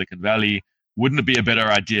people in Silicon Valley. Wouldn't it be a better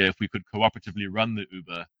idea if we could cooperatively run the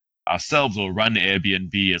Uber ourselves or run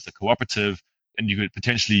Airbnb as a cooperative? And you could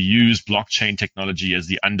potentially use blockchain technology as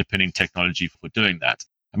the underpinning technology for doing that.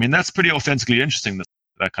 I mean, that's pretty authentically interesting,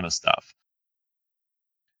 that kind of stuff.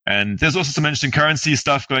 And there's also some interesting currency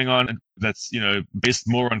stuff going on that's, based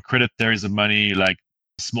more on credit theories of money, like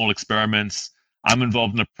small experiments. I'm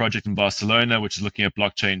involved in a project in Barcelona, which is looking at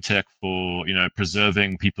blockchain tech for,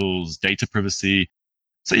 preserving people's data privacy.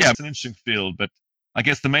 So yeah, it's an interesting field. But I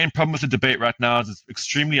guess the main problem with the debate right now is it's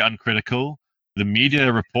extremely uncritical. The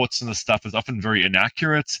media reports on this stuff is often very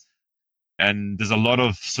inaccurate. And there's a lot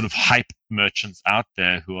of sort of hype merchants out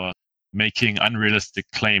there who are making unrealistic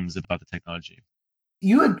claims about the technology.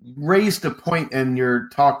 You had raised a point in your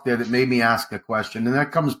talk there that made me ask a question. And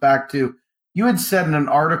that comes back to, you had said in an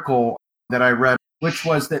article that I read, which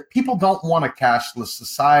was that people don't want a cashless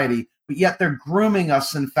society, but yet they're grooming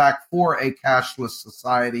us, in fact, for a cashless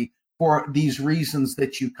society for these reasons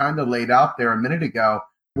that you kind of laid out there a minute ago,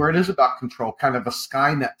 where it is about control, kind of a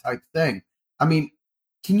Skynet type thing. I mean,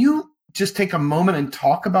 can you just take a moment and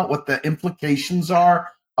talk about what the implications are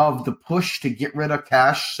of the push to get rid of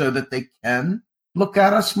cash so that they can look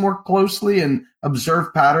at us more closely and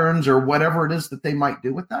observe patterns or whatever it is that they might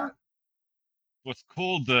do with that? What's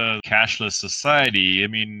called the cashless society, I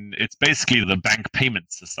mean, it's basically the bank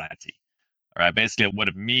payment society. All right, basically what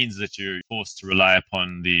it means is that you're forced to rely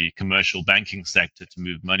upon the commercial banking sector to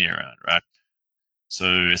move money around, right?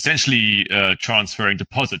 So essentially transferring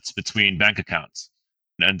deposits between bank accounts.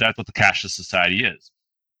 And that's what the cashless society is.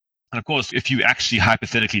 And of course, if you actually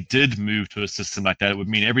hypothetically did move to a system like that, it would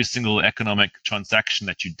mean every single economic transaction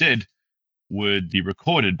that you did would be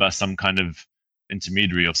recorded by some kind of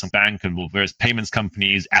intermediary or some bank and various payments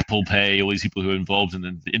companies, Apple Pay, all these people who are involved in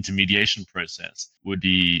the intermediation process would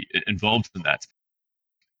be involved in that.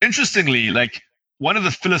 Interestingly, like one of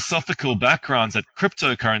the philosophical backgrounds that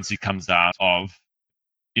cryptocurrency comes out of,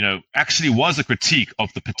 actually was a critique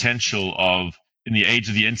of the potential of, in the age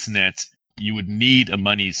of the internet, you would need a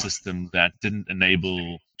money system that didn't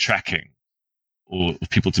enable tracking or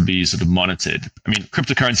people to be sort of monitored. I mean,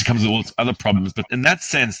 cryptocurrency comes with all its other problems, but in that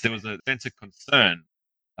sense, there was a authentic concern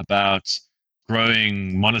about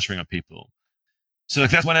growing monitoring of people. So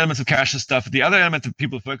that's one element of cashless stuff. The other element that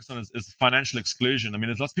people focus on is financial exclusion. I mean,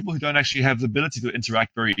 there's lots of people who don't actually have the ability to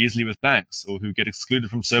interact very easily with banks or who get excluded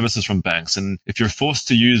from services from banks. And if you're forced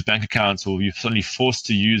to use bank accounts or you're suddenly forced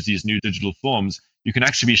to use these new digital forms, you can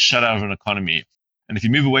actually be shut out of an economy. And if you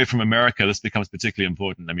move away from America, this becomes particularly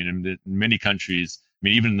important. I mean, in many countries, I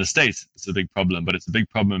mean, even in the States, it's a big problem, but it's a big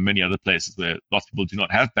problem in many other places where lots of people do not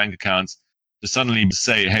have bank accounts. To suddenly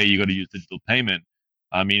say, hey, you got to use digital payment.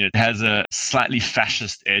 I mean, it has a slightly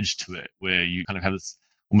fascist edge to it where you kind of have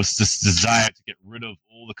this desire to get rid of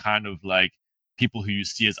all the kind of like people who you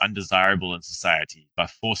see as undesirable in society by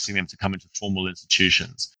forcing them to come into formal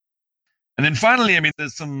institutions. And then finally, I mean,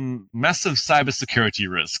 there's some massive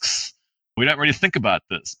cybersecurity risks. We don't really think about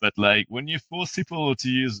this, but like when you force people to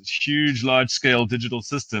use huge, large-scale digital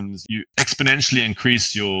systems, you exponentially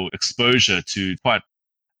increase your exposure to quite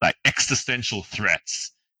like existential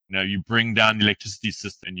threats. You bring down the electricity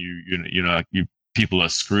system, and people are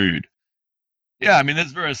screwed. Yeah, I mean,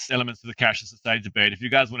 there's various elements of the cashless society debate. If you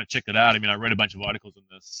guys want to check it out, I mean, I read a bunch of articles on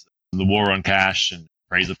this, the war on cash and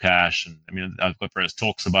praise of cash, and I mean, I've got various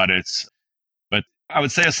talks about it. But I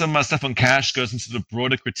would say some of my stuff on cash goes into the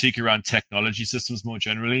broader critique around technology systems more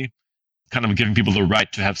generally, kind of giving people the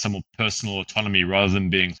right to have some more personal autonomy rather than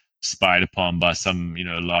being spied upon by some,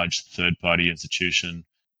 large third-party institution.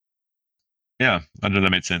 Yeah, I don't know if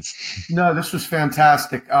that made sense. No, this was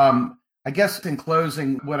fantastic. I guess in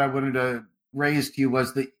closing, what I wanted to raise to you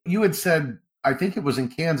was that you had said, I think it was in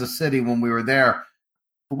Kansas City when we were there,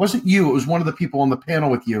 it wasn't you, it was one of the people on the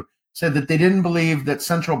panel with you, said that they didn't believe that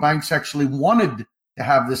central banks actually wanted to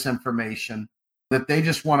have this information, that they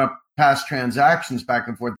just want to pass transactions back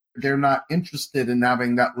and forth. They're not interested in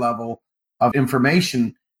having that level of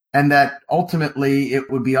information, and that ultimately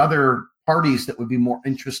it would be other parties that would be more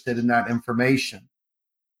interested in that information.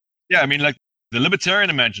 Yeah, I mean, like the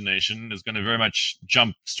libertarian imagination is going to very much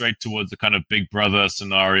jump straight towards the kind of Big Brother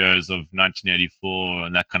scenarios of 1984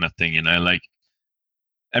 and that kind of thing, like,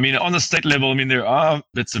 I mean, on the state level, I mean, there are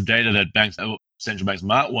bits of data that central banks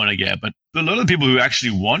might want to get, but a lot of the people who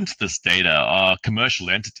actually want this data are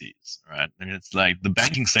commercial entities, right? I mean, it's like the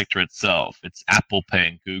banking sector itself, it's Apple Pay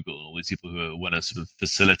and Google, all these people who want to sort of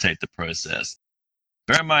facilitate the process.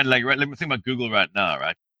 Bear in mind, like, right, let me think about Google right now,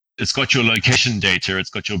 right? It's got your location data, it's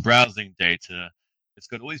got your browsing data, it's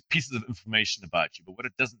got all these pieces of information about you, but what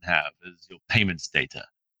it doesn't have is your payments data.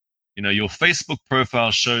 Your Facebook profile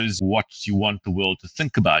shows what you want the world to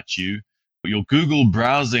think about you. Your Google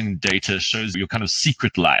browsing data shows your kind of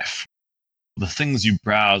secret life, the things you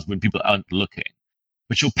browse when people aren't looking.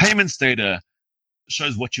 But your payments data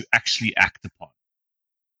shows what you actually act upon,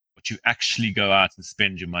 what you actually go out and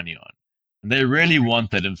spend your money on. And they really want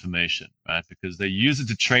that information, right? Because they use it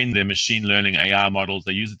to train their machine learning AI models.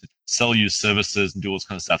 They use it to sell you services and do all this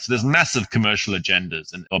kind of stuff. So there's massive commercial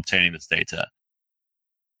agendas in obtaining this data.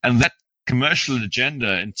 And that commercial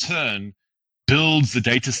agenda, in turn, builds the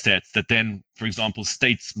data sets that then, for example,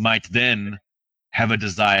 states might then have a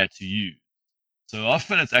desire to use. So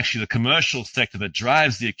often it's actually the commercial sector that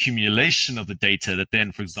drives the accumulation of the data that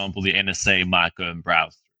then, for example, the NSA might go and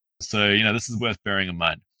browse through. So, this is worth bearing in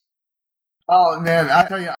mind. Oh, man, I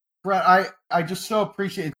tell you, Brett, I just so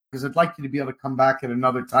appreciate it because I'd like you to be able to come back at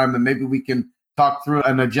another time and maybe we can talk through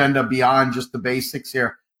an agenda beyond just the basics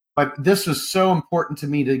here. But this was so important to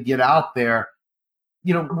me to get out there.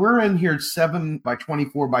 We're in here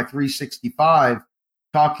 7x24x365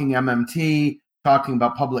 talking MMT, talking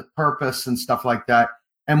about public purpose and stuff like that.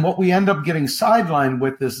 And what we end up getting sidelined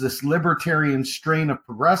with is this libertarian strain of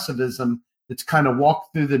progressivism that's kind of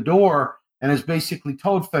walked through the door and has basically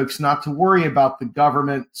told folks not to worry about the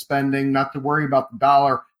government spending, not to worry about the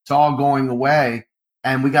dollar. It's all going away.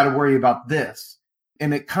 And we got to worry about this.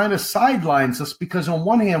 And it kind of sidelines us because on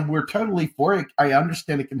one hand, we're totally for it. I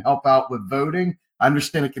understand it can help out with voting. I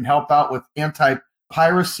understand it can help out with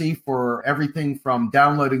anti-piracy for everything from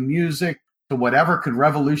downloading music to whatever could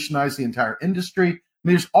revolutionize the entire industry.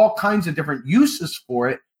 mean, there's all kinds of different uses for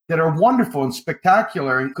it that are wonderful and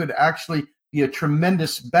spectacular and could actually be a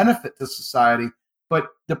tremendous benefit to society. But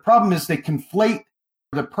the problem is they conflate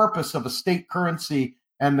the purpose of a state currency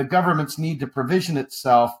and the government's need to provision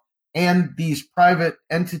itself and these private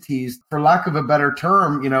entities, for lack of a better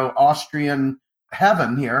term, Austrian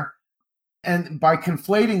heaven here. And by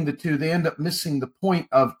conflating the two, they end up missing the point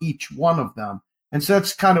of each one of them. And so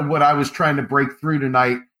that's kind of what I was trying to break through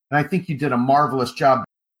tonight. And I think you did a marvelous job.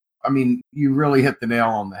 I mean, you really hit the nail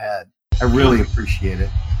on the head. I really appreciate it.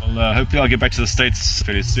 Well, hopefully I'll get back to the States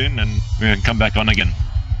fairly soon and we can come back on again.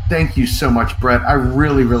 Thank you so much, Brett. I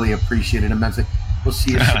really, really appreciate it immensely. We'll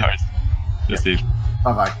see you soon. All right. Steve.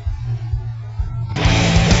 Bye-bye.